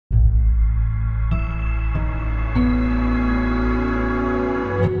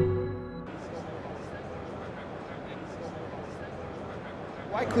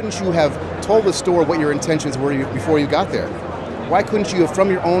couldn't you have told the store what your intentions were before you got there? Why couldn't you have,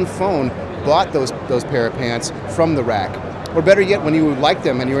 from your own phone, bought those pair of pants from the rack? Or better yet, when you liked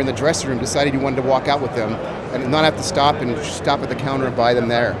them and you were in the dressing room, decided you wanted to walk out with them and not have to stop at the counter and buy them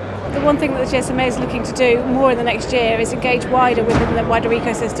there. The one thing that the GSMA is looking to do more in the next year is engage wider within the wider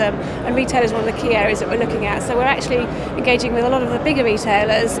ecosystem, and retail is one of the key areas that we're looking at. So we're actually engaging with a lot of the bigger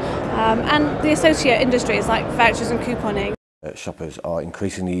retailers and the associate industries like vouchers and couponing. Shoppers are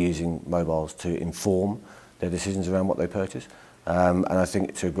increasingly using mobiles to inform their decisions around what they purchase, and I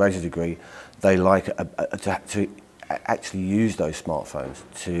think to a greater degree they like to actually use those smartphones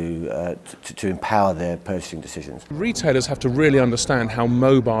to empower their purchasing decisions. Retailers have to really understand how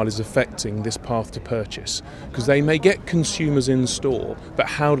mobile is affecting this path to purchase, because they may get consumers in store, but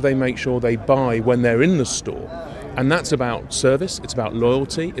how do they make sure they buy when they're in the store? And that's about service, it's about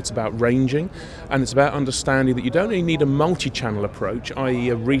loyalty, it's about ranging, and it's about understanding that you don't only need a multi-channel approach, i.e.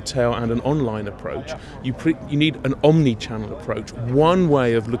 a retail and an online approach, you need an omni-channel approach, one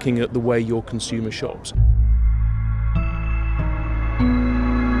way of looking at the way your consumer shops.